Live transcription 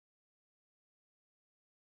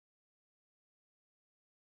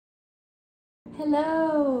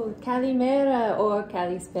Hello, Kalimera or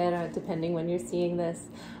Kalispera, depending when you're seeing this.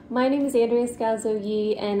 My name is Άντρεα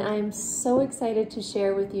Σκάλτζο-Γι, and I'm so excited to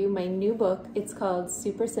share with you my new book. It's called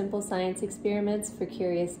Super Simple Science Experiments for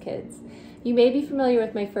Curious Kids. You may be familiar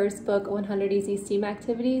with my first book, 100 Easy STEAM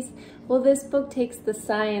Activities. Well, this book takes the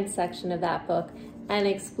science section of that book and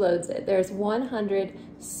explodes it. There's 100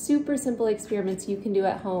 super simple experiments you can do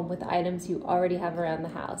at home with items you already have around the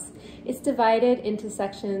house. It's divided into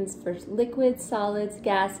sections for liquids, solids,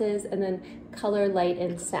 gases, and then color, light,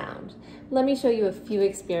 and sound. Let me show you a few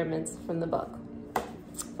experiments from the book.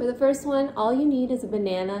 For the first one, all you need is a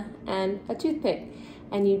banana and a toothpick,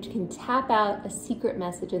 and you can tap out a secret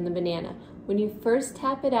message in the banana. When you first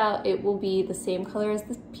tap it out, it will be the same color as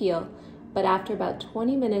the peel, but after about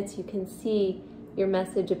 20 minutes, you can see your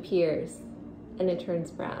message appears and it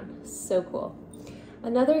turns brown. So cool.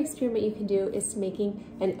 Another experiment you can do is making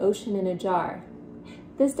an ocean in a jar.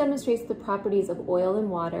 This demonstrates the properties of oil and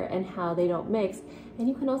water and how they don't mix. And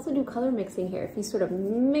you can also do color mixing here. If you sort of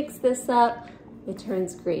mix this up, it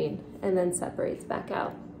turns green and then separates back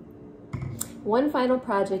out. One final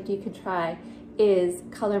project you could try is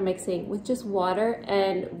color mixing with just water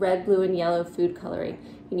and red, blue, and yellow food coloring.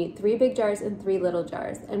 You need 3 big jars and 3 little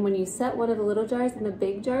jars. And when you set one of the little jars in the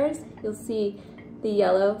big jars, you'll see the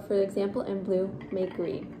yellow, for example, and blue make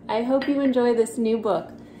green. I hope you enjoy this new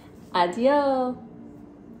book. Adios!